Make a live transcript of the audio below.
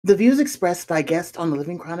The views expressed by guests on the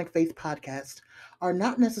Living Chronic Faith podcast are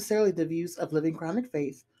not necessarily the views of Living Chronic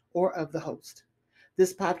Faith or of the host.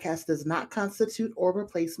 This podcast does not constitute or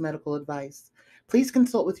replace medical advice. Please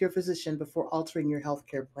consult with your physician before altering your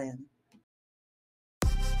healthcare plan.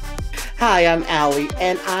 Hi, I'm Allie,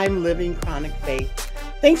 and I'm Living Chronic Faith.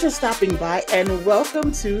 Thanks for stopping by, and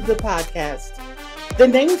welcome to the podcast. The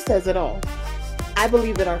name says it all. I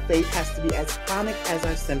believe that our faith has to be as chronic as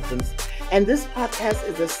our symptoms. And this podcast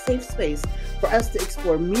is a safe space for us to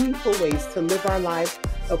explore meaningful ways to live our lives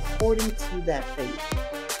according to that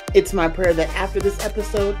faith. It's my prayer that after this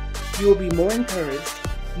episode, you will be more encouraged,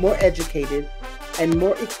 more educated, and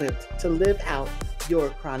more equipped to live out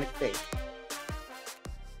your chronic faith.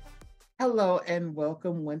 Hello and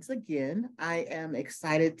welcome once again. I am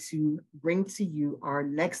excited to bring to you our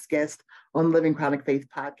next guest on Living Chronic Faith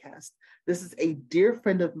podcast. This is a dear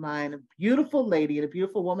friend of mine, a beautiful lady and a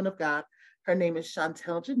beautiful woman of God. Her name is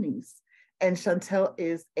Shontel Jackson-Taylor, and Shontel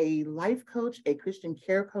is a life coach, a Christian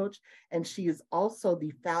care coach, and she is also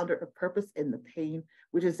the founder of Purpose in the Pain,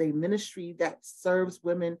 which is a ministry that serves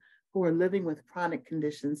women who are living with chronic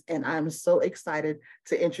conditions. And I'm so excited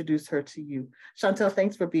to introduce her to you. Shontel,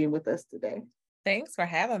 thanks for being with us today. Thanks for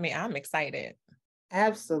having me. I'm excited.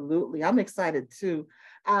 Absolutely. I'm excited too.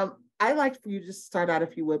 I'd like for you to just start out,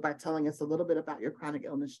 if you would, by telling us a little bit about your chronic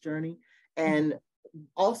illness journey and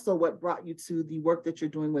also what brought you to the work that you're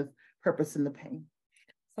doing with Purpose in the Pain.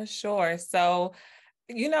 For sure. So,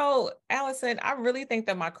 Allison, I really think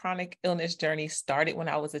that my chronic illness journey started when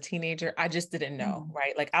I was a teenager. I just didn't know,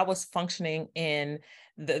 right? Like I was functioning in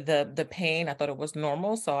the pain. I thought it was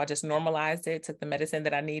normal. So I just normalized it, took the medicine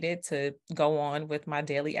that I needed to go on with my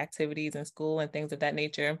daily activities in school and things of that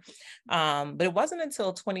nature. But it wasn't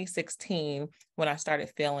until 2016 when I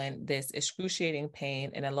started feeling this excruciating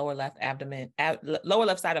pain in the lower left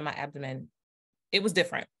side of my abdomen. It was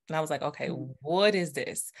different. And I was like, okay, what is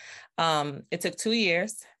this? It took 2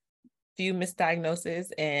 years, few misdiagnoses.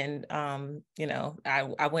 And,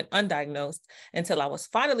 I went undiagnosed until I was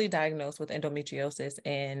finally diagnosed with endometriosis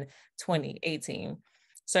in 2018.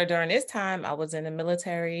 So during this time, I was in the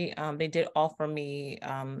military. They did offer me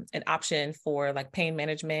an option for like pain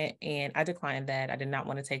management, and I declined that. I did not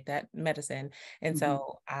want to take that medicine. And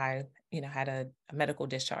so I, had a medical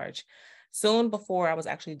discharge. Soon before I was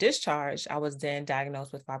actually discharged, I was then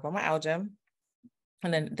diagnosed with fibromyalgia.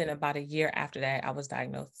 And then about a year after that, I was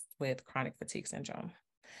diagnosed with chronic fatigue syndrome.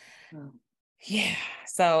 Yeah.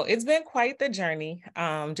 So it's been quite the journey.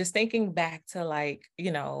 Just thinking back to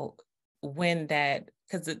when that,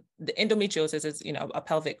 because the endometriosis is, a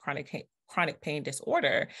pelvic chronic pain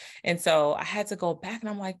disorder. And so I had to go back and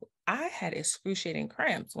I'm like, I had excruciating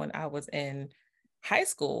cramps when I was in high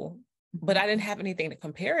school, but I didn't have anything to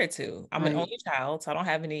compare it to. I'm an only child, so I don't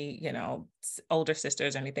have any, older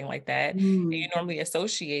sisters or anything like that. And you normally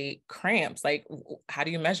associate cramps. Like, how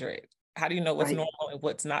do you measure it? How do you know what's normal and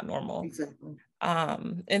what's not normal? Exactly.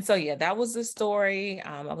 And so, that was the story.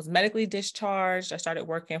 I was medically discharged. I started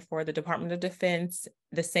working for the Department of Defense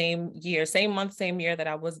the same month, same year that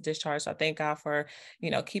I was discharged. So I thank God for,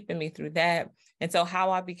 keeping me through that. And so how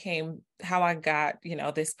I got,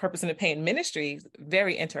 this Purpose in the Pain ministry,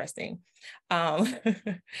 very interesting.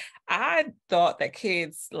 I thought that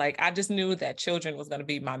kids, I just knew that children was going to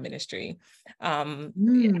be my ministry. I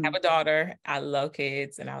have a daughter. I love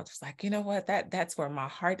kids. And I was just like, you know what, that's where my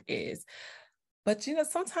heart is. But,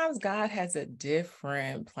 sometimes God has a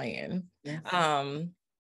different plan. Yes.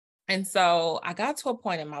 And so I got to a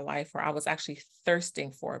point in my life where I was actually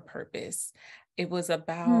thirsting for a purpose. It was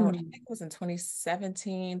about, I think it was in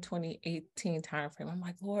 2017, 2018 timeframe. I'm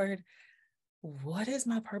like, Lord, what is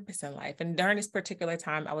my purpose in life? And during this particular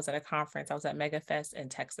time, I was at a conference. I was at MegaFest in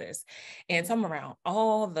Texas. And so I'm around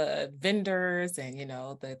all the vendors and,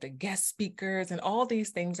 the guest speakers and all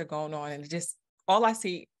these things are going on. And just all I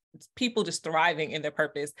see people just thriving in their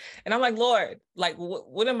purpose. And I'm like, Lord, like,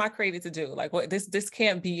 what am I created to do? Like, what, this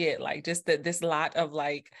can't be it. Like just this lot of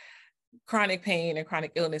chronic pain and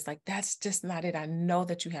chronic illness, like, that's just not it. I know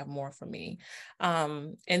that you have more for me.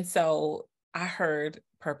 And so I heard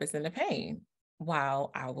Purpose in the Pain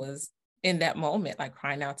while I was in that moment,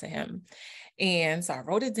 crying out to him. And so I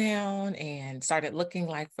wrote it down and started looking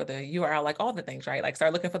for the URL, all the things, right?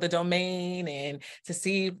 Started looking for the domain and to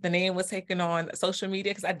see if the name was taken on social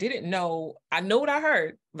media. Cause I didn't know, I know what I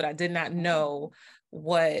heard, but I did not know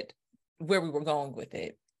where we were going with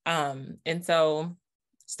it. And so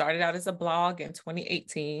started out as a blog in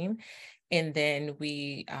 2018. And then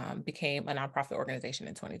we became a nonprofit organization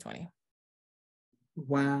in 2020.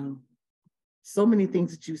 Wow. So many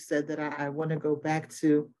things that you said that I want to go back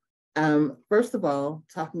to. First of all,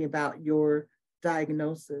 talking about your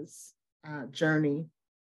diagnosis journey,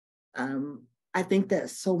 I think that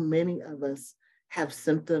so many of us have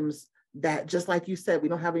symptoms that, just like you said, we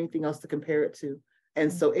don't have anything else to compare it to.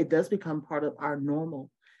 And so it does become part of our normal.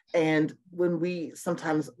 And when we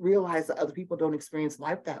sometimes realize that other people don't experience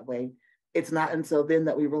life that way, it's not until then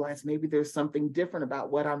that we realize maybe there's something different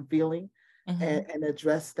about what I'm feeling, and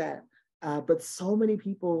address that. But so many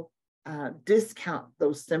people discount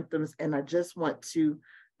those symptoms. And I just want to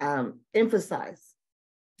emphasize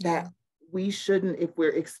that we shouldn't, if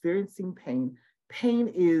we're experiencing pain, pain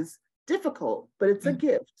is difficult, but it's a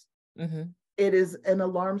gift. It is an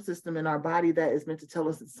alarm system in our body that is meant to tell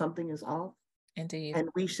us that something is off. Indeed. And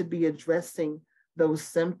we should be addressing those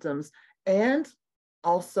symptoms. And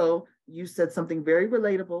also, you said something very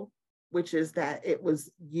relatable, which is that it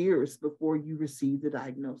was years before you received the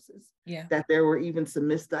diagnosis, that there were even some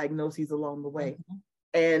misdiagnoses along the way.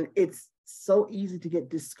 And it's so easy to get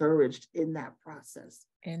discouraged in that process.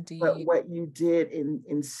 Indeed. But what you did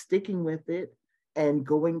in sticking with it and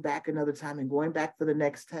going back another time and going back for the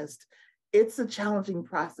next test, it's a challenging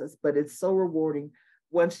process, but it's so rewarding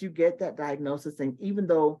once you get that diagnosis. And even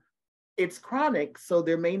though it's chronic, so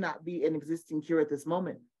there may not be an existing cure at this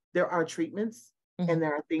moment, there are treatments and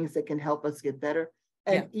there are things that can help us get better.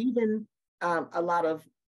 And even a lot of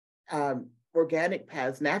organic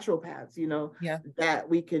paths, natural paths, that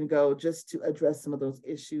we can go just to address some of those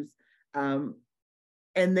issues. And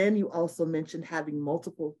then you also mentioned having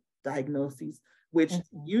multiple diagnoses, which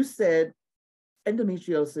you said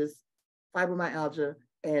endometriosis, fibromyalgia,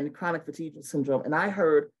 and chronic fatigue syndrome. And I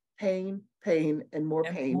heard pain, and more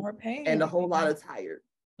pain, and a whole lot of tired,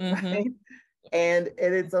 right? And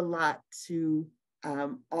it's a lot to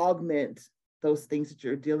augment those things that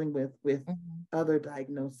you're dealing with other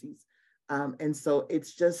diagnoses. And so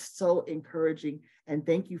it's just so encouraging. And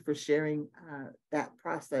thank you for sharing that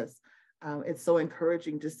process. It's so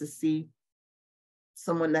encouraging just to see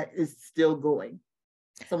someone that is still going,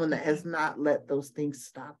 someone that has not let those things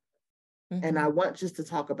stop. And I want just to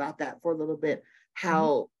talk about that for a little bit,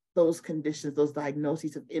 how those conditions, those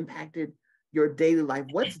diagnoses have impacted your daily life.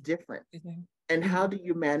 What's different? And how do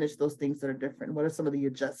you manage those things that are different? What are some of the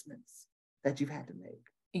adjustments that you've had to make?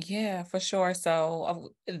 Yeah, for sure.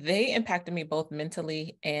 So they impacted me both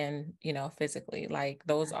mentally and, physically. Like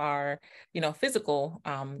those are, physical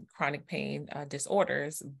chronic pain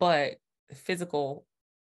disorders, but physical,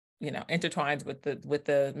 intertwines with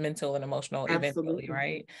the mental and emotional eventually,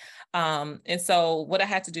 right? And so what I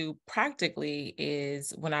had to do practically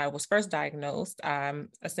is, when I was first diagnosed, I'm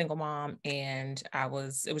a single mom, and it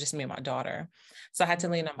was just me and my daughter. So I had to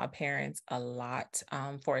lean on my parents a lot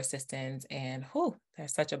for assistance, and they're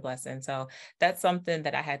such a blessing. So that's something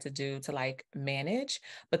that I had to do to manage,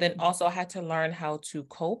 but then also I had to learn how to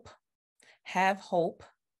cope, have hope,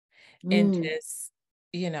 and just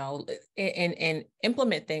and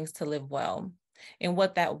implement things to live well. And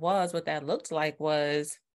what that looked like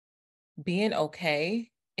was being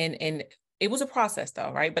okay. And it was a process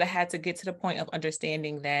though, right? But I had to get to the point of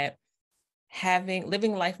understanding that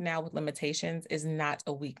living life now with limitations is not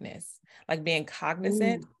a weakness. Like being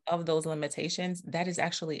cognizant of those limitations, that is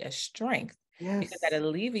actually a strength. Because that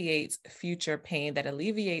alleviates future pain, that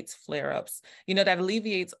alleviates flare-ups, that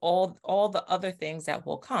alleviates all the other things that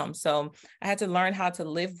will come. So I had to learn how to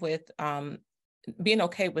live with being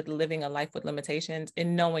okay with living a life with limitations,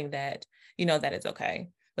 and knowing that, that it's okay.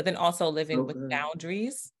 But then also living with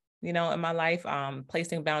boundaries, in my life,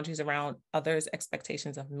 placing boundaries around others'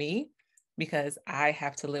 expectations of me, because I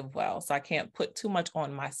have to live well. So I can't put too much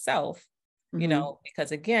on myself,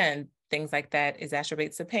 because again, things like that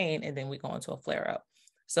exacerbates the pain, and then we go into a flare-up.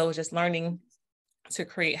 So it's just learning to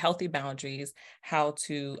create healthy boundaries, how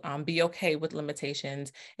to be okay with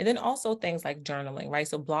limitations, and then also things like journaling, right?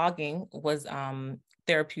 So blogging was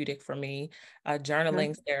therapeutic for me.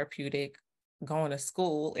 Journaling's therapeutic. Going to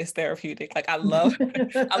school is therapeutic. Like I love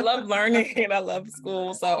learning, and I love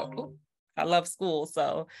school. So I love school.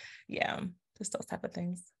 So yeah, just those type of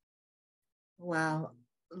things. Wow.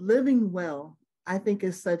 Living well, I think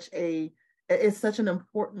it's such an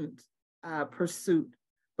important pursuit,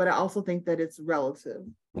 but I also think that it's relative.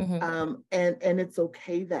 And it's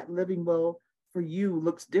okay that living well for you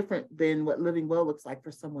looks different than what living well looks like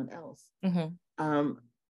for someone else.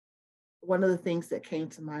 One of the things that came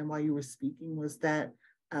to mind while you were speaking was that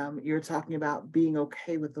you're talking about being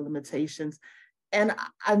okay with the limitations. And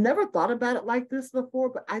I've never thought about it like this before,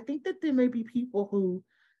 but I think that there may be people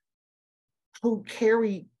who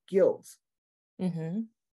carry guilt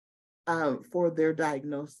for their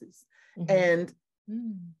diagnosis. And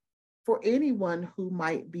for anyone who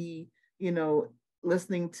might be,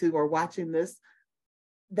 listening to or watching this,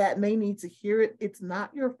 that may need to hear it, it's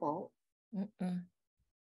not your fault. Mm-mm.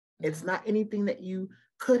 It's not anything that you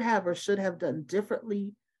could have or should have done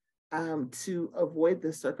differently to avoid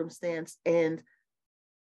this circumstance. And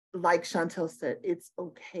like Shontel said, it's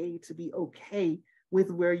okay to be okay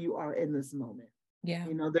with where you are in this moment. Yeah.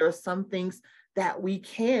 You know, there are some things that we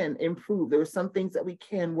can improve. There are some things that we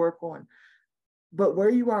can work on. But where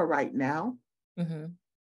you are right now,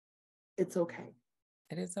 it's okay.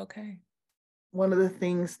 It is okay. One of the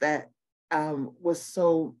things that was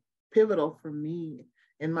so pivotal for me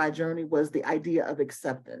in my journey was the idea of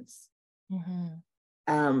acceptance.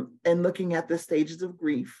 And looking at the stages of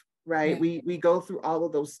grief, right? Yeah. We go through all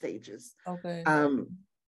of those stages. Okay.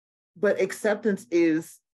 But acceptance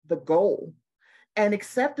is the goal. And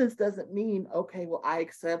acceptance doesn't mean, okay, well, I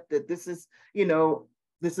accept that this is, you know,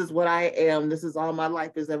 this is what I am. This is all my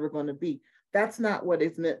life is ever going to be. That's not what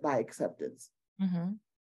is meant by acceptance.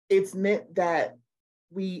 It's meant that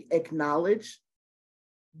we acknowledge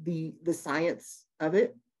the science of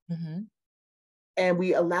it, and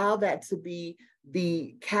we allow that to be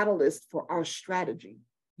the catalyst for our strategy,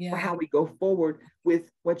 for how we go forward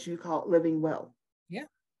with what you call living well. Yeah.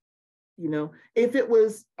 You know, if it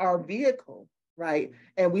was our vehicle, right,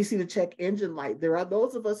 and we see the check engine light, there are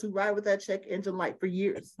those of us who ride with that check engine light for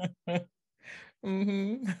years.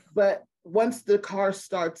 But once the car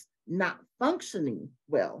starts not functioning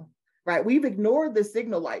well, right, we've ignored the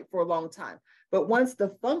signal light for a long time. But once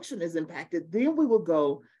the function is impacted, then we will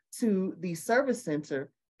go to the service center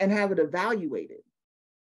and have it evaluated.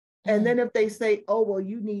 And then if they say, oh, well,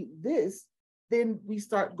 you need this, then we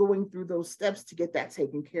start going through those steps to get that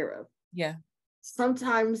taken care of. Yeah.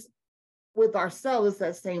 Sometimes with ourselves, it's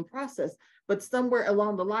that same process. But somewhere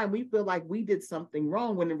along the line, we feel like we did something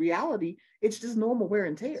wrong, when in reality, it's just normal wear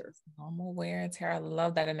and tear. Normal wear and tear. I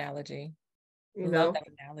love that analogy. You know, love that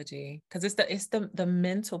analogy, because it's the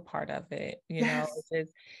mental part of it. You know,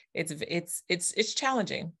 it's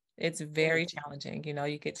challenging. It's very challenging. You know,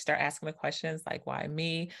 you could start asking the questions like, why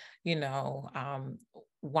me? You know,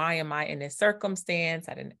 why am I in this circumstance?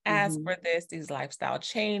 I didn't ask for this, these lifestyle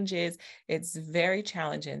changes. It's very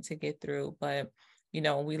challenging to get through. But, you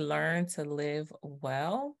know, we learn to live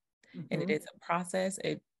well, and it is a process.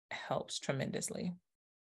 It helps tremendously.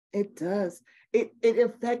 It does. It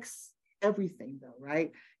affects everything though,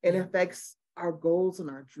 right? It affects our goals and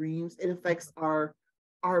our dreams. It affects our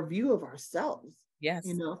view of ourselves. Yes.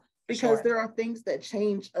 You know, because there are things that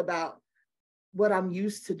change about what I'm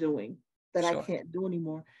used to doing that I can't do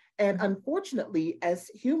anymore. And unfortunately, as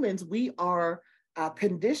humans, we are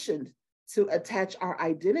conditioned to attach our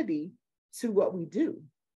identity to what we do.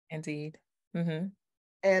 Indeed. And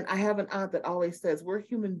I have an aunt that always says, we're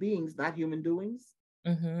human beings, not human doings.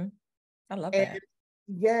 I love that.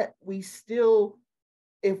 Yet we still,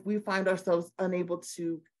 if we find ourselves unable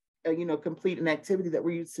to, you know, complete an activity that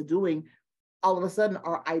we're used to doing, all of a sudden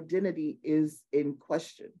our identity is in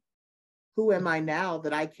question. Who am I now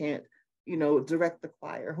that I can't, you know, direct the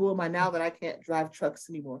choir? Who am I now that I can't drive trucks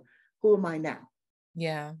anymore? Who am I now?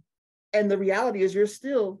 Yeah. And the reality is you're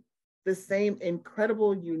still the same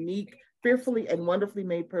incredible, unique, fearfully and wonderfully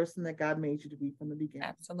made person that God made you to be from the beginning.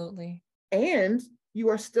 Absolutely. And you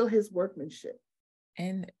are still his workmanship.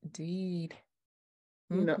 Indeed.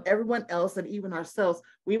 You know, everyone else and even ourselves,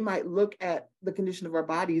 we might look at the condition of our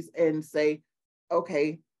bodies and say,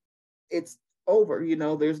 okay, it's over. You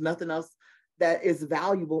know, there's nothing else that is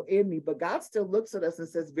valuable in me. But God still looks at us and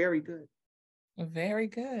says, very good. Very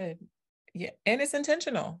good. Yeah. And it's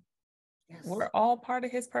intentional. Yes. We're all part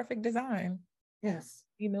of his perfect design. Yes.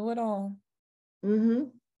 He knew it all.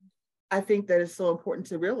 I think that it's so important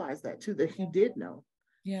to realize that too, that he did know.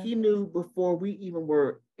 Yeah. He knew before we even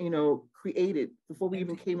were, you know, created, before we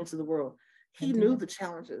even came into the world. He knew the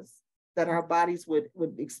challenges that our bodies would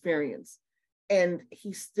experience. And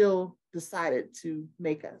he still decided to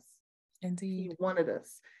make us. Indeed. He wanted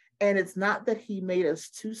us. And it's not that he made us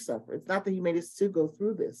to suffer. It's not that he made us to go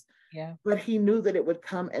through this. Yeah. But he knew that it would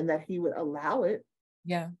come and that he would allow it.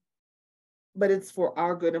 Yeah. But it's for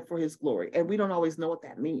our good and for his glory. And we don't always know what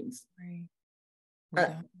that means.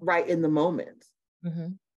 Right in the moment.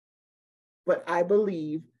 But I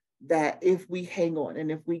believe that if we hang on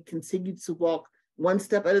and if we continue to walk one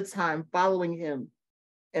step at a time, following him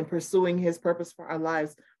and pursuing his purpose for our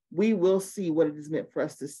lives, we will see what it is meant for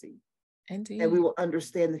us to see. Indeed. And we will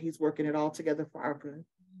understand that he's working it all together for our good.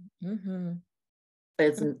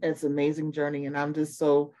 It's an amazing journey. And I'm just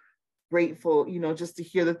so grateful, you know, just to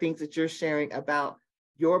hear the things that you're sharing about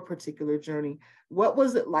your particular journey. What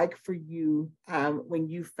was it like for you when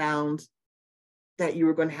you found that you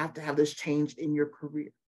were going to have this change in your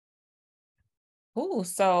career? Oh,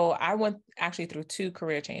 so I went actually through two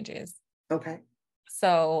career changes. Okay.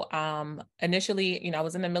 So initially, I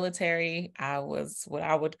was in the military. I was what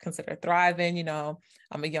I would consider thriving. I'm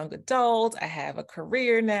a young adult. I have a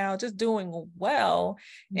career now, just doing well.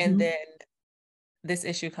 And Mm-hmm. then this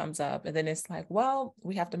issue comes up, and then it's like, well,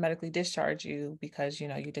 we have to medically discharge you because you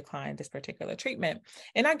declined this particular treatment.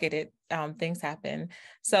 And I get it. Things happen.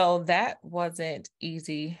 So that wasn't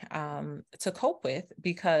easy to cope with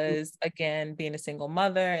because, again, being a single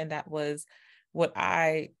mother, and that was what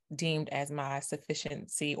I deemed as my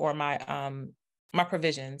sufficiency, or my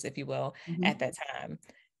provisions, if you will, Mm-hmm. at that time.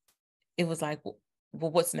 It was like, well,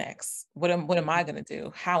 what's next? What am I going to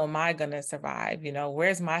do? How am I going to survive?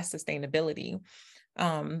 Where's my sustainability?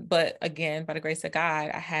 But again, by the grace of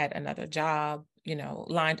God, I had another job,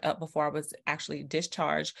 lined up before I was actually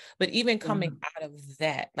discharged. But even coming out of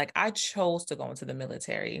that, like, I chose to go into the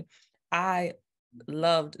military. I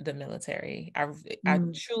loved the military. I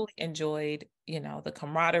Mm-hmm. truly enjoyed, the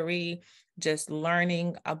camaraderie, just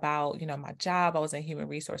learning about, my job. I was in human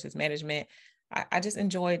resources management. I just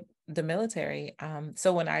enjoyed the military.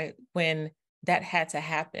 So when that had to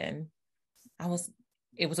happen,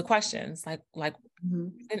 it was a question. It's like Mm-hmm.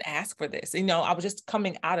 I didn't ask for this. I was just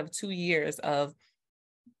coming out of 2 years of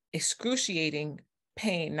excruciating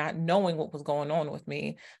pain, not knowing what was going on with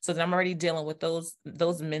me. So then I'm already dealing with those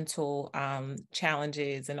mental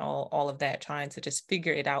challenges and all of that, trying to just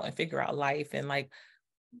figure it out and figure out life. And like,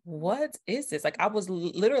 what is this? Like, I was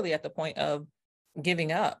literally at the point of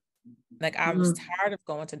giving up. Like, I was tired of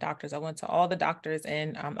going to doctors. I went to all the doctors,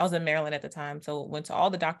 and I was in Maryland at the time. So went to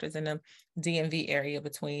all the doctors in the DMV area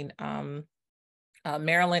between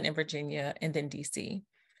Maryland and Virginia, and then DC.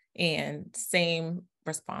 And same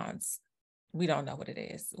response. We don't know what it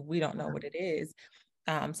is. We don't know what it is.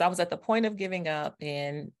 So I was at the point of giving up.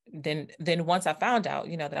 And then once I found out,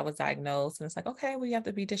 that I was diagnosed, and it's like, okay, well, you have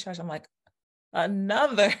to be discharged. I'm like,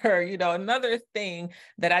 another, another thing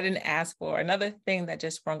that I didn't ask for, another thing that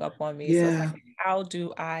just sprung up on me. So it's Yeah. like, how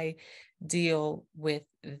do I deal with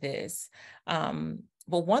this? But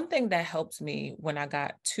one thing that helped me when I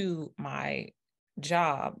got to my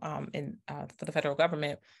job for the federal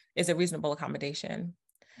government is a reasonable accommodation.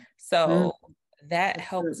 Mm, So that that's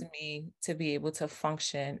helped good. me to be able to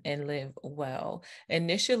function and live well.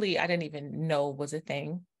 Initially, I didn't even know was a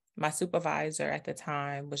thing. My supervisor at the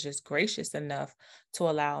time was just gracious enough to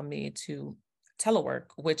allow me to telework,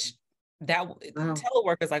 which that Wow.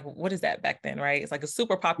 telework is like, what is that back then, right? It's like a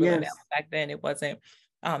super popular now. Yes. Back then, it wasn't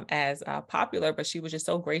as popular, but she was just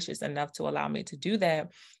so gracious enough to allow me to do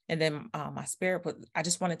that. And then my spirit was, I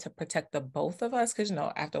just wanted to protect the both of us, because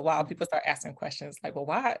after a while, people start asking questions like, well,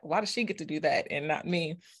 why does she get to do that and not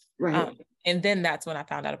me? Right. And then that's when I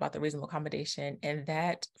found out about the reasonable accommodation. And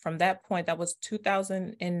that from that point, that was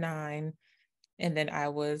 2009. And then I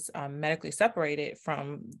was medically separated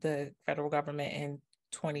from the federal government in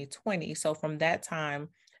 2020. So from that time,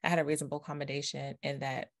 I had a reasonable accommodation, and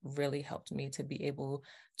that really helped me to be able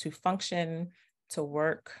to function, to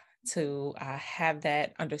work, to have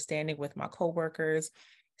that understanding with my coworkers,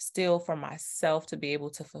 still for myself to be able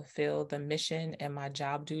to fulfill the mission and my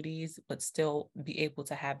job duties, but still be able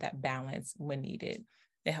to have that balance when needed.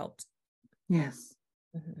 It helped. Yes.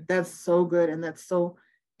 Mhm. That's so good. And that's so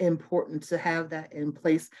important to have that in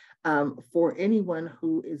place. For anyone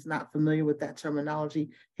who is not familiar with that terminology,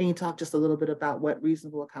 can you talk just a little bit about what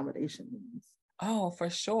reasonable accommodation means? Oh, for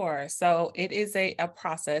sure. So it is a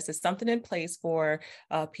process. It's something in place for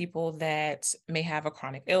people that may have a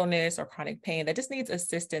chronic illness or chronic pain that just needs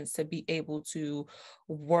assistance to be able to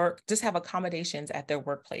work, just have accommodations at their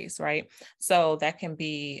workplace, right? So that can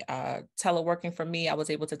be teleworking for me. I was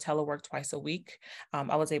able to telework twice a week.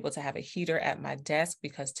 I was able to have a heater at my desk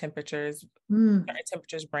because Mm, certain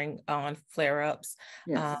temperatures bring on flare-ups.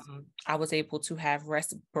 yes. I was able to have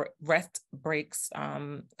rest breaks,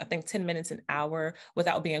 I think 10 minutes an hour,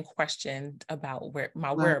 without being questioned about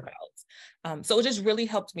my Wow. whereabouts. So it just really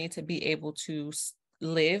helped me to be able to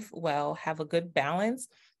live well, have a good balance,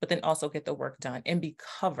 but then also get the work done and be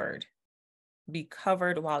covered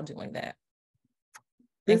while doing that.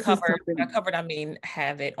 And This is by something, covered, I mean,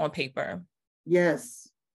 have it on paper. yes,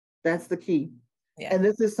 that's the key. Yeah. And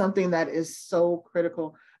this is something that is so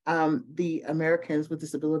critical. The Americans with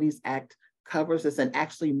Disabilities Act covers this and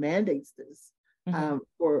actually mandates this Mhm.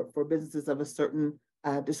 for businesses of a certain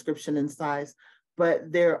description and size.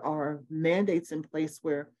 But there are mandates in place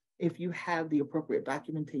where if you have the appropriate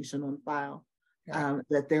documentation on file, Right.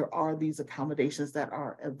 that there are these accommodations that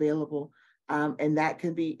are available. And that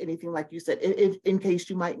can be anything, like you said, if in case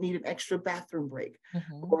you might need an extra bathroom break,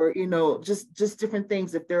 Mhm. or just different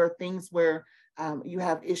things. If there are things where you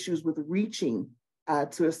have issues with reaching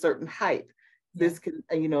to a certain height. Yeah. This can,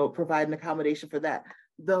 provide an accommodation for that.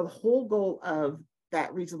 The whole goal of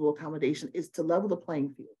that reasonable accommodation is to level the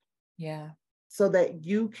playing field. Yeah. So that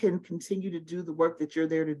you can continue to do the work that you're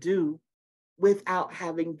there to do without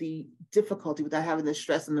having the difficulty, without having the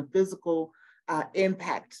stress and the physical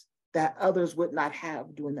impact that others would not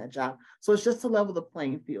have doing that job. So it's just to level the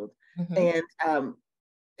playing field. And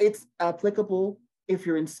it's applicable if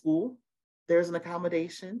you're in school, there's an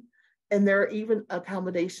accommodation, and there are even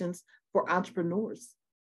accommodations for entrepreneurs.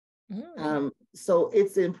 So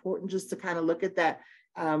it's important just to kind of look at that.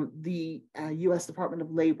 The U.S. Department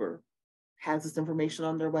of Labor has this information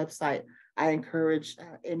on their website. I encourage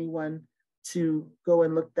anyone to go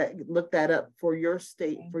and look that up for your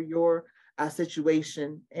state, for your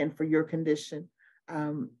situation, and for your condition,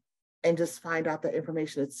 and just find out that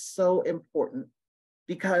information. It's so important,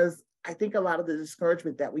 because I think a lot of the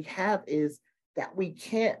discouragement that we have is that we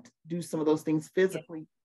can't do some of those things physically.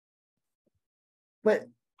 But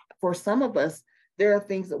for some of us, there are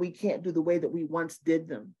things that we can't do the way that we once did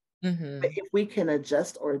them. But if we can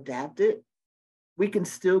adjust or adapt it, we can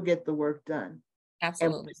still get the work done.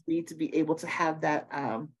 Absolutely. And we just need to be able to have that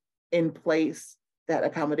in place, that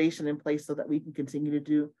accommodation in place, so that we can continue to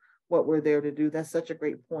do what we're there to do. That's such a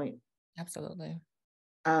great point. Absolutely.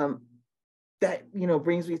 That,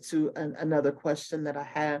 brings me to another question that I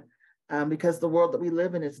have, because the world that we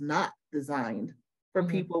live in is not designed for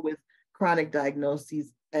people with chronic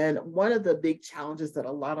diagnoses. And one of the big challenges that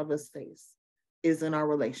a lot of us face is in our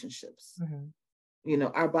relationships.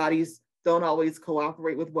 Our bodies don't always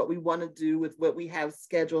cooperate with what we want to do, with what we have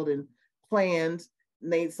scheduled and planned.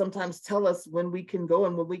 And they sometimes tell us when we can go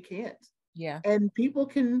and when we can't. Yeah. And people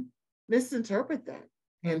can misinterpret that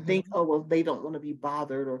and think, oh, well, they don't want to be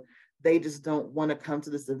bothered, or they just don't want to come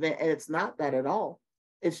to this event. And it's not that at all.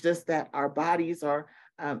 It's just that our bodies are,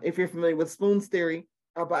 if you're familiar with spoons theory,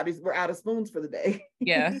 our bodies, we're out of spoons for the day.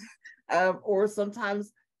 Yeah. Or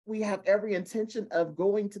sometimes we have every intention of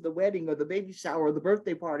going to the wedding or the baby shower or the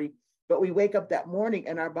birthday party, but we wake up that morning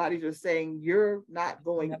and our bodies are saying, you're not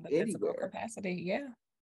going anywhere. Capacity.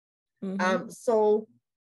 Yeah. So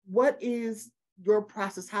what is your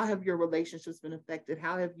process? How have your relationships been affected?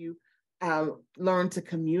 How have you learned to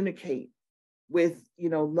communicate with,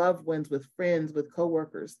 loved ones, with friends, with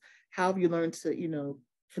coworkers? How have you learned to,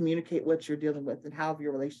 communicate what you're dealing with, and how have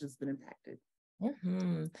your relationships been impacted?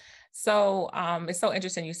 So it's so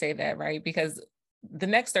interesting you say that, right? Because the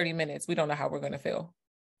next 30 minutes, we don't know how we're going to feel.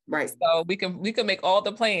 Right. So we can make all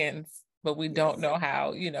the plans, but we don't know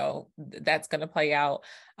how, that's going to play out.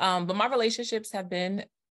 But my relationships have been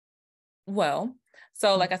well.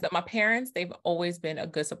 So like I said, my parents, they've always been a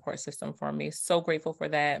good support system for me. So grateful for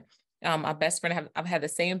that. My best friend, I've had the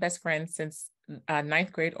same best friend since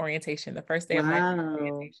ninth grade orientation, the first day of ninth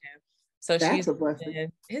grade orientation. So that's a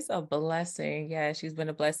blessing. It's a blessing. Yeah, she's been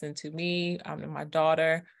a blessing to me, and my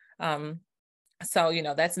daughter. So,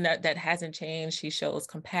 that hasn't changed. She shows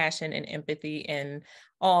compassion and empathy in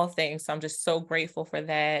all things. So I'm just so grateful for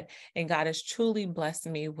that. And God has truly blessed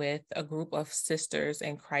me with a group of sisters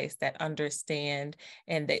in Christ that understand,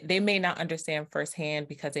 and they may not understand firsthand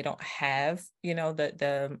because they don't have,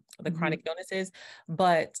 the chronic illnesses,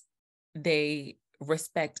 but they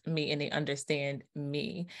respect me and they understand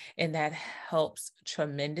me. And that helps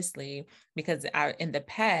tremendously, because in the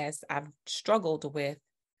past, I've struggled with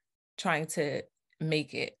trying to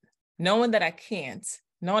make it, knowing that I can't,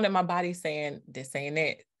 knowing that my body's saying, this ain't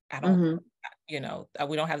it. I don't,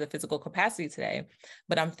 we don't have the physical capacity today,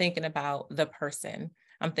 but I'm thinking about the person.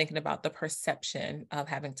 I'm thinking about the perception of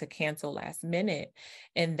having to cancel last minute.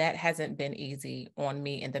 And that hasn't been easy on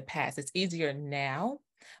me in the past. It's easier now,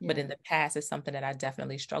 but in the past, it's something that I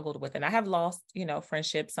definitely struggled with. And I have lost,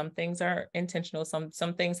 friendships. Some things are intentional.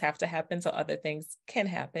 Some things have to happen, so other things can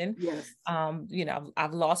happen. Yes.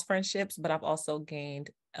 I've lost friendships, but I've also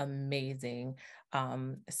gained amazing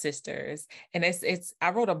sisters. And I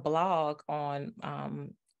wrote a blog on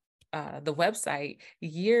the website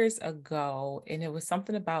years ago, and it was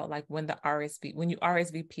something about like when you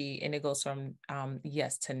RSVP and it goes from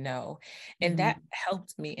yes to no. And that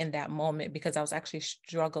helped me in that moment, because I was actually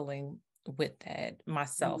struggling with that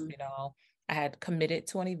myself. I had committed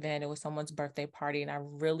to an event. It was someone's birthday party and I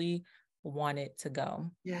really wanted to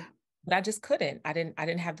go. Yeah. But I just couldn't. I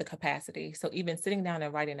didn't have the capacity. So even sitting down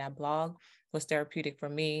and writing that blog was therapeutic for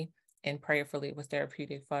me, and prayerfully it was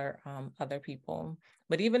therapeutic for other people.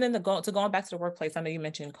 But even going back to the workplace, I know you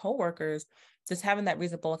mentioned coworkers, just having that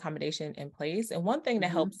reasonable accommodation in place. And one thing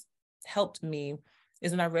that helped me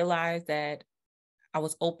is when I realized that I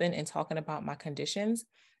was open and talking about my conditions,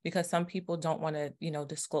 because some people don't want to,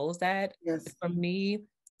 disclose that. Yes. For me,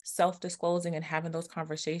 self-disclosing and having those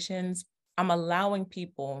conversations, I'm allowing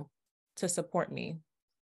people to support me.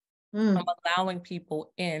 I'm allowing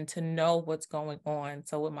people in to know what's going on.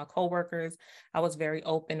 So with my coworkers, I was very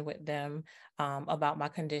open with them about my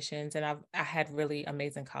conditions, and I had really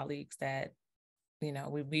amazing colleagues that, you know,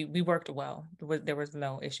 we worked well. There was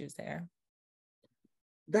no issues there.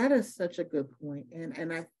 That is such a good point,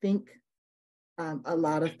 and I think a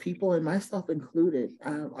lot of people, and myself included,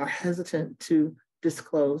 are hesitant to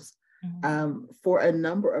disclose for a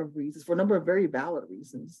number of reasons, for a number of very valid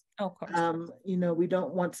reasons. Oh, of course. You know, we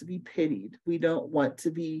don't want to be pitied. We don't want to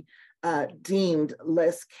be deemed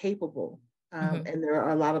less capable. And there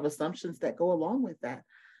are a lot of assumptions that go along with that.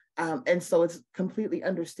 And so it's completely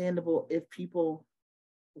understandable if people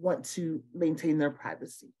want to maintain their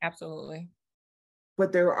privacy. Absolutely.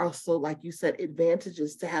 But there are also, like you said,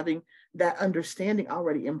 advantages to having that understanding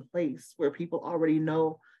already in place where people already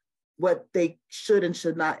know what they should and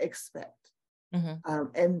should not expect.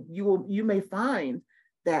 And you may find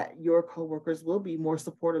that your coworkers will be more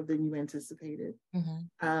supportive than you anticipated.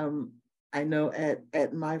 I know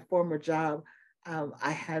at my former job,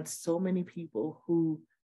 I had so many people who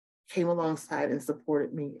came alongside and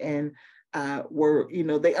supported me and were, you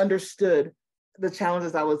know, they understood the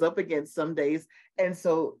challenges I was up against some days. And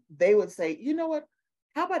so they would say, you know what,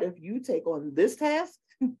 how about if you take on this task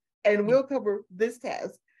and we'll cover this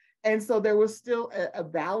task? And so there was still a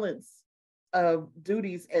balance of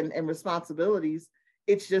duties and responsibilities.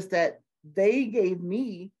 It's just that they gave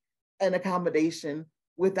me an accommodation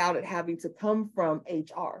without it having to come from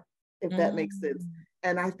HR, if that makes sense.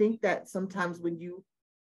 And I think that sometimes when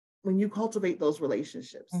you cultivate those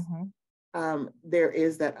relationships, there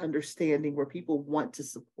is that understanding where people want to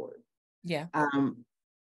support. Yeah.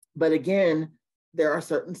 But again, there are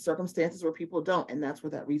certain circumstances where people don't, and that's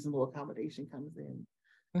where that reasonable accommodation comes in.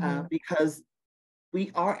 Because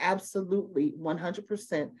we are absolutely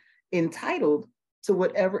 100% entitled to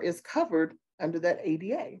whatever is covered under that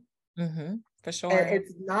ADA. For sure. And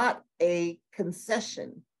it's not a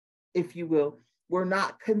concession, if you will. We're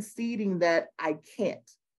not conceding that I can't.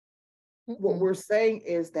 What we're saying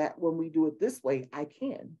is that when we do it this way, I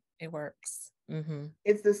can. It works.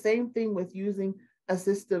 It's the same thing with using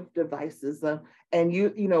assistive devices and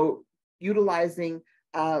you know, utilizing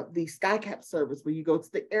the SkyCap service where you go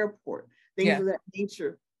to the airport, things of that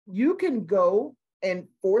nature. You can go and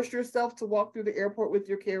force yourself to walk through the airport with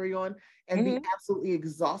your carry-on and be absolutely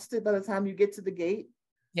exhausted by the time you get to the gate.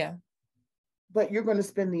 Yeah. But you're going to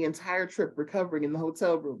spend the entire trip recovering in the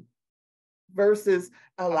hotel room versus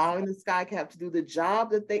allowing the SkyCap to do the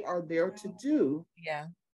job that they are there to do. Yeah.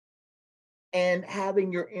 And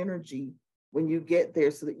having your energy when you get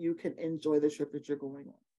there so that you can enjoy the trip that you're going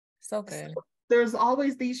on. So good. So there's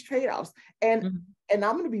always these trade-offs. And I'm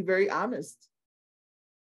going to be very honest.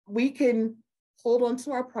 We can hold on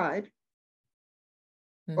to our pride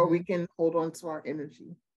or we can hold on to our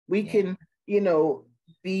energy. We can, you know,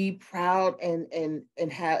 be proud and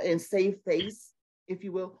have and save face, if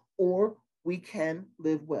you will, or we can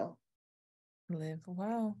live well. Live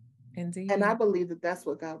well. Indeed. And I believe that that's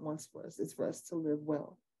what God wants for us, is for us to live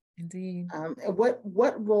well. Indeed. And what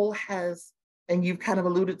role has, and you've kind of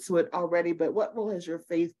alluded to it already, but what role has your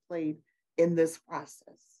faith played in this process?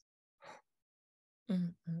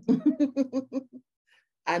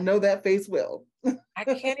 I know that face well. I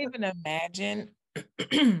can't even imagine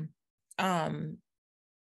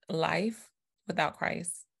life without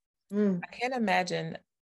Christ. I can't imagine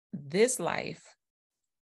this life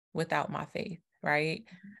without my faith, right?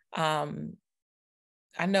 I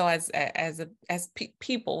know as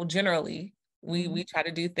people generally, we try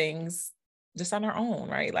to do things just on our own,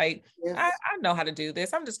 right? Like, I know how to do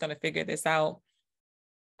this. I'm just going to figure this out.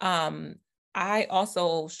 I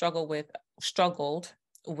also struggled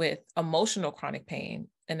with emotional chronic pain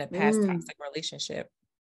in a past toxic relationship.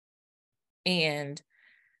 And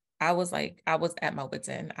I was at my wit's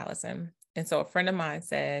end, Allison. And so a friend of mine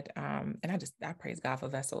said, and I praise God for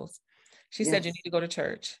vessels. She said, you need to go to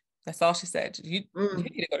church. That's all she said. You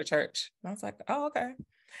need to go to church. And I was like, oh, okay.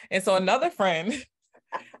 And so another friend,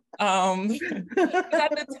 at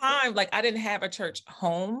the time, like I didn't have a church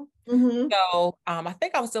home. So I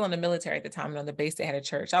think I was still in the military at the time, and on the base they had a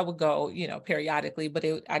church. I would go, you know, periodically, but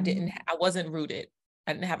I wasn't rooted.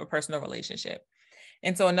 I didn't have a personal relationship.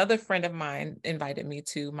 And so another friend of mine invited me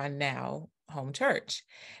to my now home church.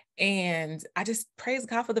 And I just praise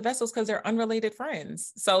God for the vessels because they're unrelated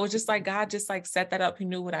friends. So it was just like God just like set that up. He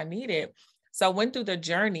knew what I needed. So I went through the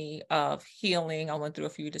journey of healing. I went through a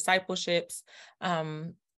few discipleships.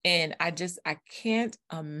 And I can't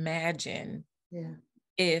imagine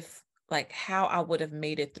if like how I would have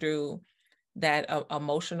made it through that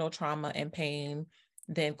emotional trauma and pain,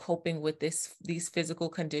 then coping with these physical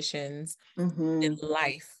conditions in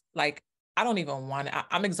life. Like, I don't even want to,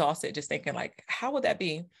 I'm exhausted just thinking like, how would that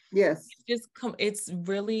be? Yes. It's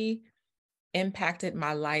really impacted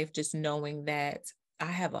my life, just knowing that I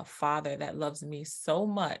have a father that loves me so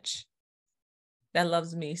much, that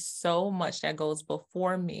goes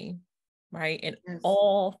before me, right? In Yes.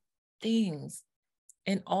 all things,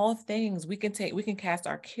 we can cast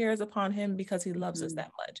our cares upon him because he loves us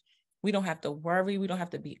that much. We don't have to worry. We don't have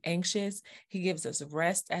to be anxious. He gives us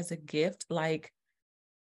rest as a gift. Like,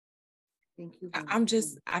 Thank you.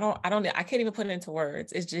 I can't even put it into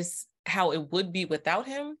words. It's just how it would be without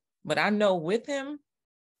him. But I know with him,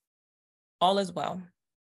 all is well.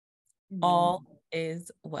 All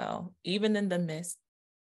is well, even in the midst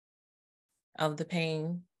of the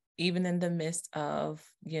pain, even in the midst of,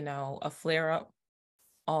 a flare up,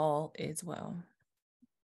 all is well.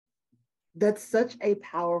 That's such a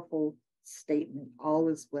powerful statement. All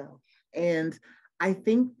is well. And I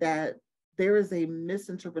think that there is a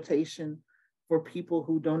misinterpretation for people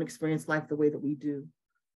who don't experience life the way that we do,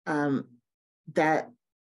 that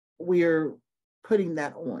we're putting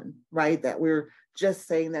that on, right? That we're just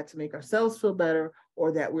saying that to make ourselves feel better,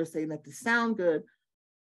 or that we're saying that to sound good.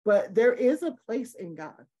 But there is a place in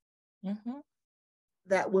God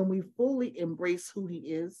that when we fully embrace who he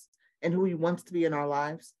is and who he wants to be in our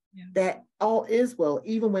lives, that all is well.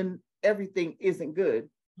 Even when everything isn't good,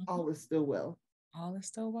 all is still well. All is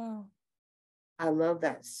still well. I love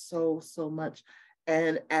that so, so much.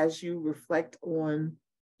 And as you reflect on,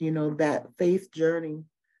 that faith journey,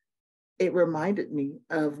 it reminded me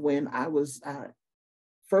of when I was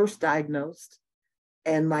first diagnosed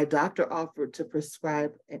and my doctor offered to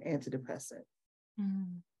prescribe an antidepressant.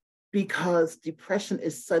 Because depression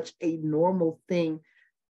is such a normal thing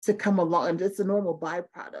to come along, and it's a normal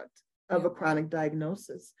byproduct of a chronic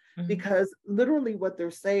diagnosis. Because literally what they're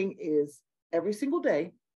saying is every single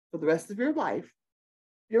day for the rest of your life,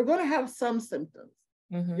 you're going to have some symptoms.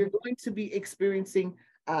 You're going to be experiencing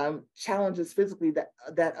challenges physically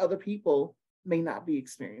that other people may not be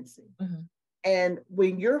experiencing. And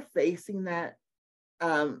when you're facing that,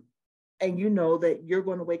 and you know that you're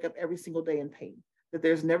going to wake up every single day in pain, that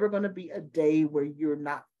there's never going to be a day where you're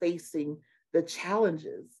not facing the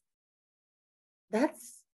challenges,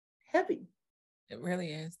 that's heavy. It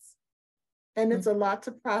really is. And it's a lot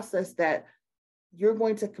to process, that you're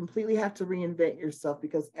going to completely have to reinvent yourself,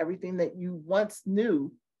 because everything that you once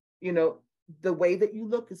knew, the way that you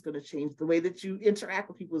look is going to change. The way that you interact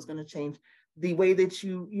with people is going to change. The way that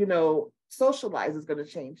you socialize is going to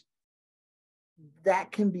change.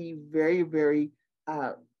 That can be very, very,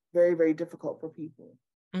 very, very difficult for people.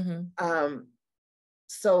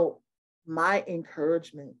 So my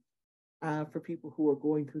encouragement for people who are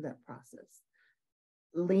going through that process,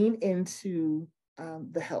 lean into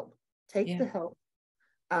the help. Take the help.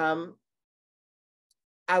 I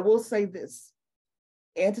will say this: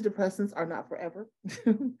 antidepressants are not forever.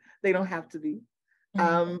 They don't have to be.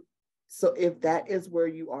 So if that is where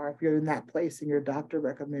you are, if you're in that place and your doctor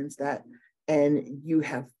recommends that, and you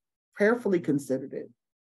have prayerfully considered it,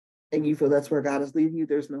 and you feel that's where God is leading you,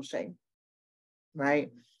 there's no shame,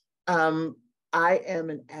 right? I am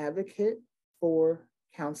an advocate for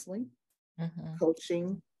counseling,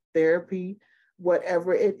 coaching, therapy,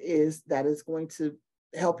 whatever it is that is going to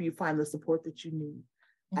help you find the support that you need.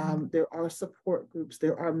 There are support groups,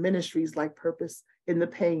 there are ministries like Purpose in the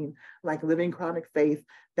Pain, like Living Chronic Faith,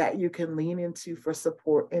 that you can lean into for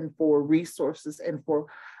support and for resources and for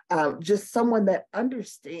just someone that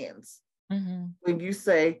understands. When you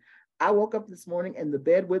say, I woke up this morning and the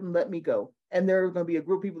bed wouldn't let me go. And there are going to be a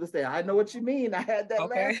group of people that say, I know what you mean. I had that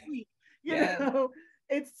last week. You know,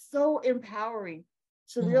 it's so empowering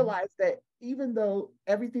to realize that even though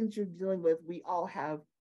everything that you're dealing with, we all have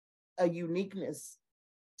a uniqueness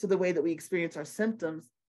to the way that we experience our symptoms,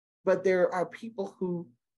 but there are people who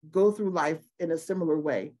go through life in a similar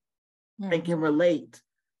way and can relate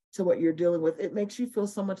to what you're dealing with. It makes you feel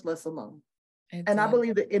so much less alone. And I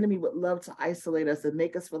believe the enemy would love to isolate us and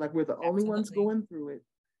make us feel like we're the only ones going through it.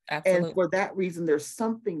 And for that reason, there's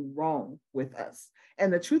something wrong with us.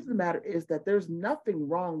 And the truth of the matter is that there's nothing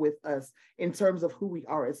wrong with us in terms of who we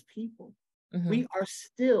are as people. We are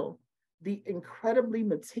still the incredibly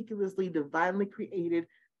meticulously, divinely created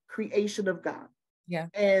creation of God.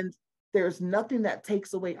 And there's nothing that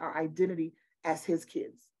takes away our identity as his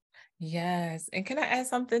kids. Yes. And can I add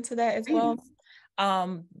something to that as well?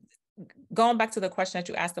 Going back to the question that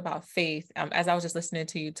you asked about faith, as I was just listening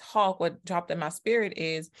to you talk, what dropped in my spirit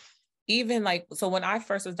is, even like, so when I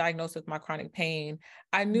first was diagnosed with my chronic pain,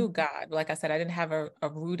 I knew God. Like I said, I didn't have a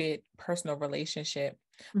rooted personal relationship.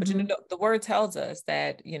 But you know, the word tells us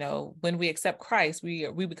that, you know, when we accept Christ, we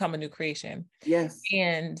become a new creation. Yes.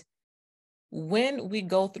 And when we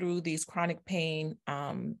go through these chronic pain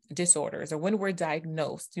disorders, or when we're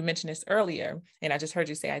diagnosed, you mentioned this earlier, and I just heard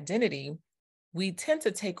you say identity, we tend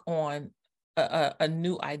to take on a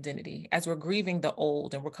new identity as we're grieving the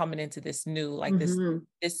old and we're coming into this new, like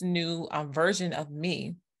this new version of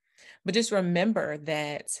me. But just remember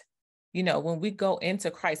that, you know, when we go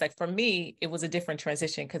into Christ, like for me, it was a different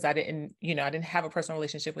transition because I didn't have a personal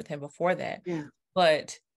relationship with him before that. Yeah.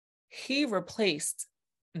 But he replaced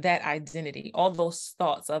that identity, all those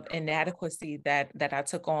thoughts of inadequacy that I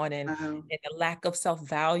took on, and the lack of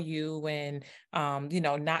self-value, and you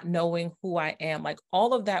know, not knowing who I am, like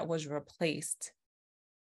all of that was replaced.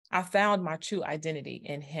 I found my true identity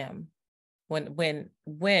in him when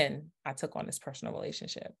I took on this personal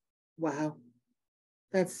relationship. Wow.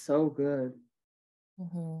 That's so good.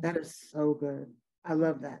 That is so good. I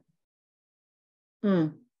love that.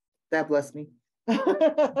 That blessed me.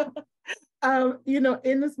 You know,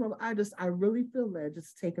 in this moment, I really feel led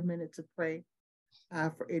just take a minute to pray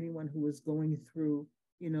for anyone who is going through,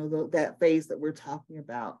 you know, that phase that we're talking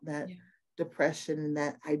about, that depression and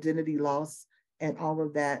that identity loss and all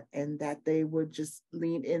of that, and that they would just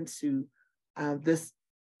lean into this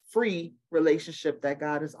free relationship that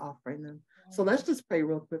God is offering them. So let's just pray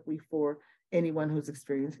real quickly for anyone who's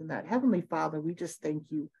experiencing that. Heavenly Father, we just thank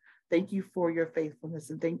you. Thank you for your faithfulness,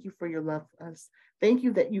 and thank you for your love for us. Thank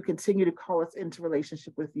you that you continue to call us into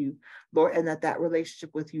relationship with you, Lord, and that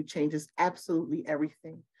relationship with you changes absolutely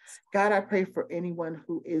everything. God, I pray for anyone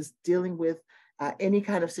who is dealing with any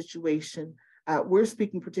kind of situation. We're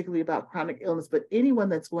speaking particularly about chronic illness, but anyone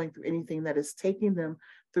that's going through anything that is taking them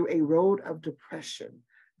through a road of depression.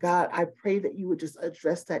 God, I pray that you would just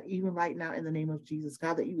address that even right now in the name of Jesus.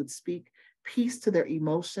 God, that you would speak peace to their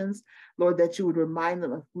emotions, Lord, that you would remind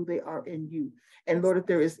them of who they are in you. And Lord, if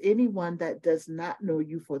there is anyone that does not know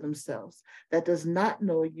you for themselves, that does not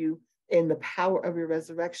know you in the power of your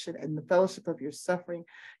resurrection and the fellowship of your suffering,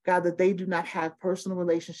 God, that they do not have personal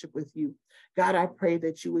relationship with you. God, I pray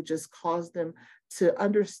that you would just cause them to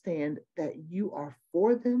understand that you are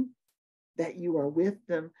for them, that you are with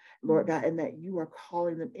them, Lord God, and that you are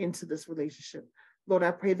calling them into this relationship. Lord, I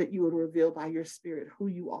pray that you would reveal by your Spirit who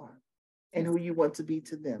you are and who you want to be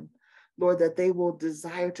to them. Lord, that they will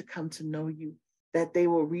desire to come to know you, that they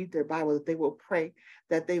will read their Bible, that they will pray,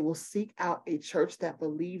 that they will seek out a church that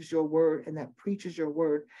believes your word and that preaches your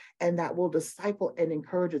word, and that will disciple and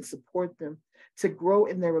encourage and support them to grow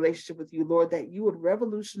in their relationship with you, Lord, that you would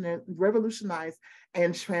revolutionize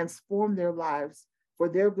and transform their lives for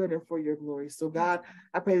their good and for your glory. So God,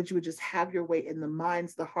 I pray that you would just have your way in the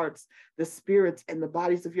minds, the hearts, the spirits, and the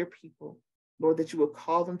bodies of your people. Lord, that you will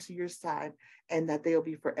call them to your side, and that they'll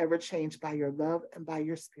be forever changed by your love and by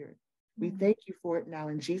your Spirit. We thank you for it now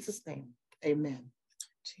in Jesus' name. Amen.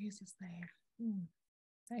 Jesus' name.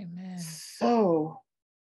 Amen. So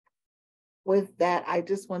with that, I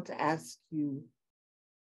just want to ask you,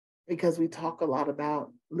 because we talk a lot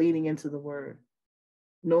about leading into the word,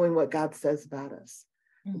 knowing what God says about us.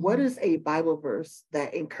 What is a Bible verse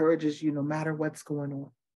that encourages you no matter what's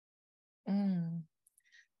going on?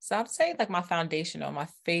 So I'd say like my foundational, my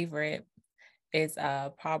favorite is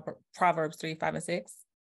Proverbs 3, 5, and 6.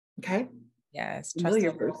 Okay. Yes.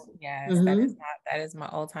 Familiar verse. Yes. That is my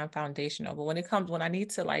all-time foundational. But when I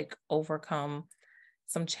need to like overcome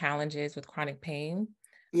some challenges with chronic pain,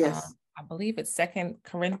 yes, I believe it's 2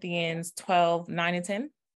 Corinthians 12, 9 and 10.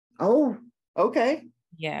 Oh, okay.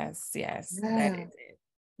 Yes. Yeah. That is it.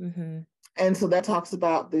 And so that talks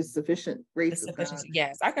about the sufficient grace of God.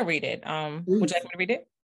 Yes, I can read it. Would you like me to read it?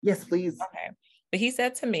 Yes, please. Okay. But he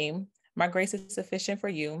said to me, my grace is sufficient for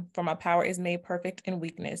you, for my power is made perfect in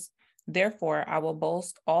weakness. Therefore, I will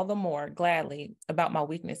boast all the more gladly about my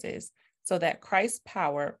weaknesses, so that Christ's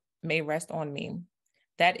power may rest on me.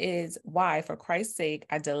 That is why, for Christ's sake,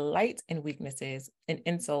 I delight in weaknesses, in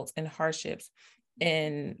insults, in hardships,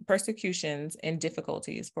 in persecutions, in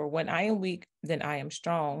difficulties. For when I am weak, then I am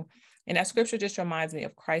strong. And that scripture just reminds me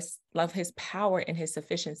of Christ's love, his power and his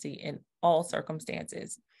sufficiency in all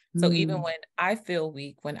circumstances. So even when I feel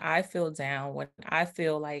weak, when I feel down, when I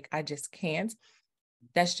feel like I just can't,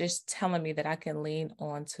 that's just telling me that I can lean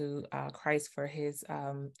on to Christ for his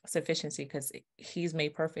sufficiency, because he's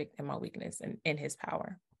made perfect in my weakness and in his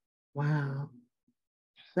power. Wow.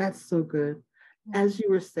 That's so good. As you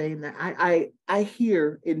were saying that, I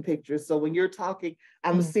hear in pictures. So when you're talking,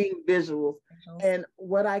 I'm seeing visuals. And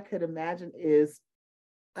what I could imagine is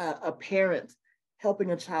a parent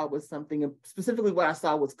helping a child with something, and specifically what I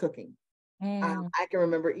saw was cooking. I can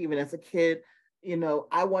remember even as a kid,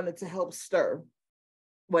 I wanted to help stir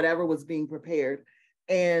whatever was being prepared.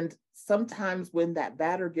 And sometimes when that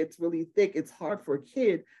batter gets really thick, it's hard for a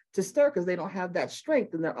kid to stir because they don't have that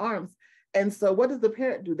strength in their arms. And so what does the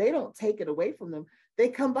parent do? They don't take it away from them. They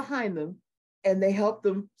come behind them and they help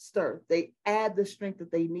them stir. They add the strength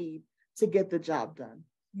that they need to get the job done.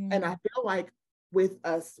 And I feel like with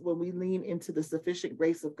us, when we lean into the sufficient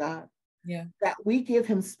grace of God, that we give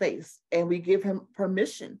him space and we give him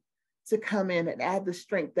permission to come in and add the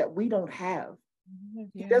strength that we don't have.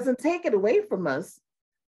 He doesn't take it away from us,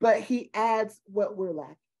 but he adds what we're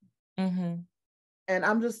lacking. And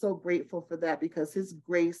I'm just so grateful for that, because his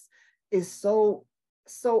grace is so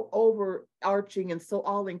overarching and so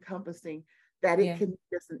all-encompassing that it can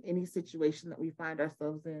meet us in any situation that we find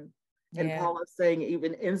ourselves in. And Paul is saying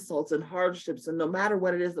even insults and hardships, and no matter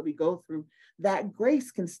what it is that we go through, that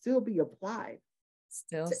grace can still be applied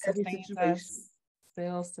still to every situation.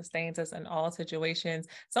 Still sustains us in all situations.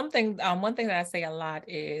 One thing that I say a lot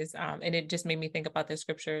is, and it just made me think about this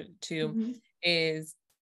scripture too, is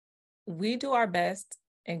we do our best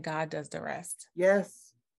and God does the rest.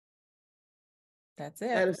 Yes. That's it.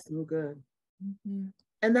 That is so good.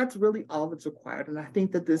 And that's really all that's required. And I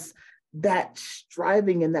think that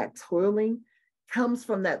striving and that toiling comes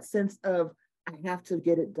from that sense of, I have to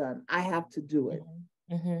get it done. I have to do it.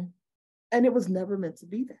 And it was never meant to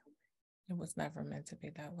be that way. It was never meant to be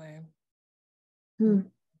that way.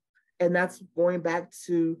 And that's going back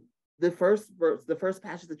to the first verse, the first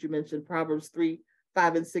passage that you mentioned, Proverbs 3,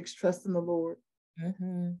 5, and 6, trust in the Lord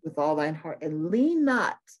with all thine heart and lean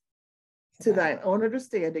not to thine own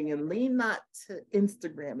understanding, and lean not to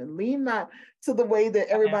Instagram, and lean not to the way that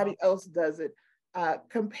everybody else does it.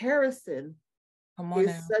 Comparison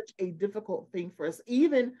is such a difficult thing for us,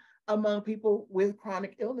 even among people with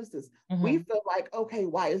chronic illnesses. We feel like, okay,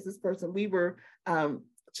 why is this person? We were,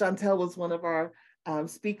 Shontel was one of our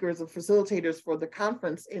speakers or facilitators for the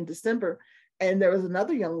conference in December. And there was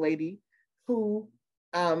another young lady who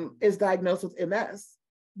is diagnosed with MS,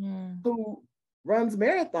 who runs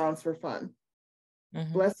marathons for fun.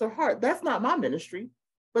 Bless her heart. That's not my ministry,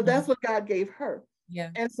 but that's what God gave her.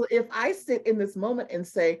 And so if I sit in this moment and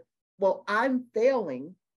say, well, I'm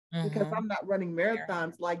failing because I'm not running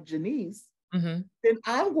marathons like Janice, then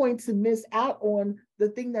I'm going to miss out on the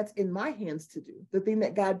thing that's in my hands to do, the thing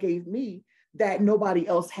that God gave me that nobody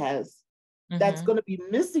else has, that's going to be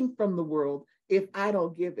missing from the world if I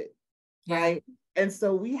don't give it, right? And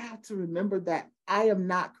so we have to remember that I am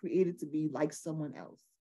not created to be like someone else.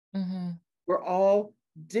 We're all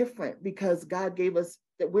different because God gave us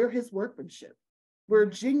that we're his workmanship. We're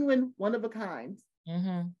genuine, one of a kind.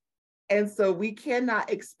 And so we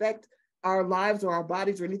cannot expect our lives or our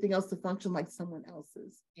bodies or anything else to function like someone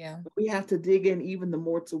else's. But we have to dig in even the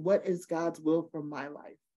more to what is God's will for my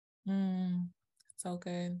life. So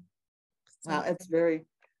good. Wow, it's very,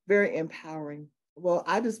 very empowering. Well,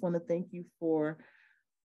 I just want to thank you for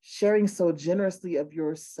sharing so generously of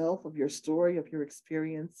yourself, of your story, of your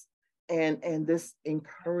experience, and this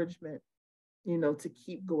encouragement, to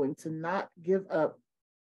keep going, to not give up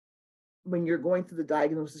when you're going through the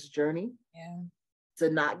diagnosis journey,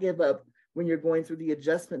 to not give up when you're going through the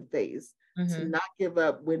adjustment phase, to not give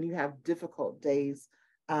up when you have difficult days.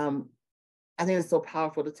 I think it's so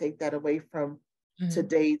powerful to take that away from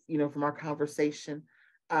today, from our conversation.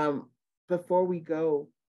 Before we go,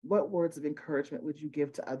 what words of encouragement would you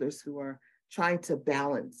give to others who are trying to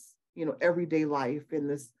balance, everyday life in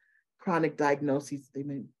this chronic diagnoses they've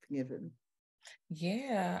been given?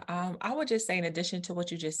 I would just say, in addition to what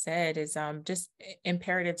you just said, is just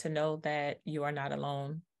imperative to know that you are not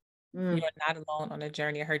alone. You are not alone on a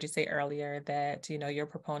journey. I heard you say earlier that, you're a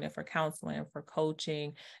proponent for counseling, for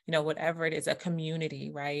coaching, whatever it is, a community,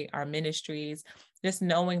 right? Our ministries, just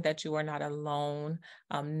knowing that you are not alone,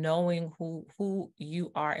 knowing who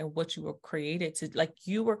you are and what you were created to, like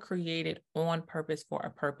you were created on purpose for a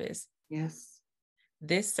purpose. Yes.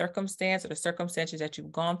 This circumstance or the circumstances that you're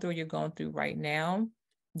going through right now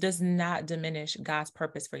does not diminish God's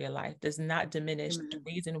purpose for your life, does not diminish the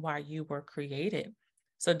reason why you were created.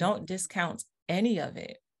 So don't discount any of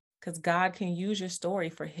it, because God can use your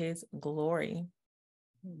story for his glory.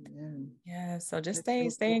 So just stay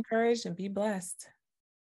encouraged and be blessed.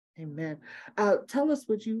 Amen. Tell us,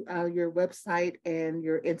 would you, your website and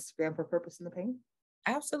your Instagram for Purpose in the Pain?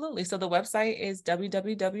 Absolutely. So the website is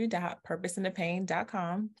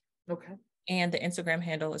www.purposeinthepain.com. Okay. And the Instagram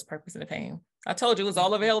handle is Purpose in the Pain. I told you it was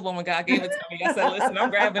all available when God gave it to me. I said, listen,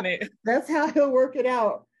 I'm grabbing it. That's how he'll work it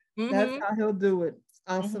out. That's how he'll do it.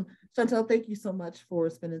 Awesome. Shontel, thank you so much for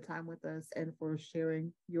spending time with us and for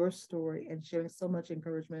sharing your story and sharing so much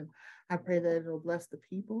encouragement. I pray that it will bless the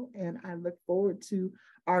people, and I look forward to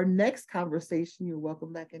our next conversation. You're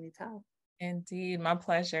welcome back anytime. Indeed, my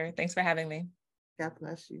pleasure. Thanks for having me. God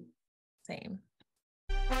bless you. Same.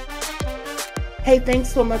 Hey, thanks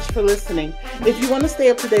so much for listening. If you want to stay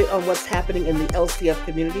up to date on what's happening in the LCF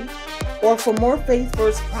community, or for more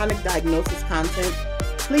faith-first chronic diagnosis content,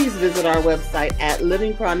 please visit our website at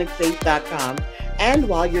livingchronicfaith.com. And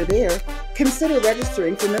while you're there, consider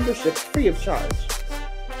registering for membership free of charge.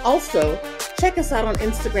 Also, check us out on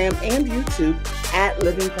Instagram and YouTube at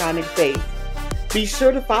Living Chronic Faith. Be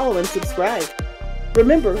sure to follow and subscribe.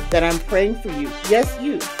 Remember that I'm praying for you. Yes,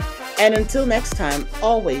 you. And until next time,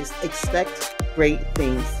 always expect great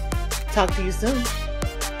things. Talk to you soon.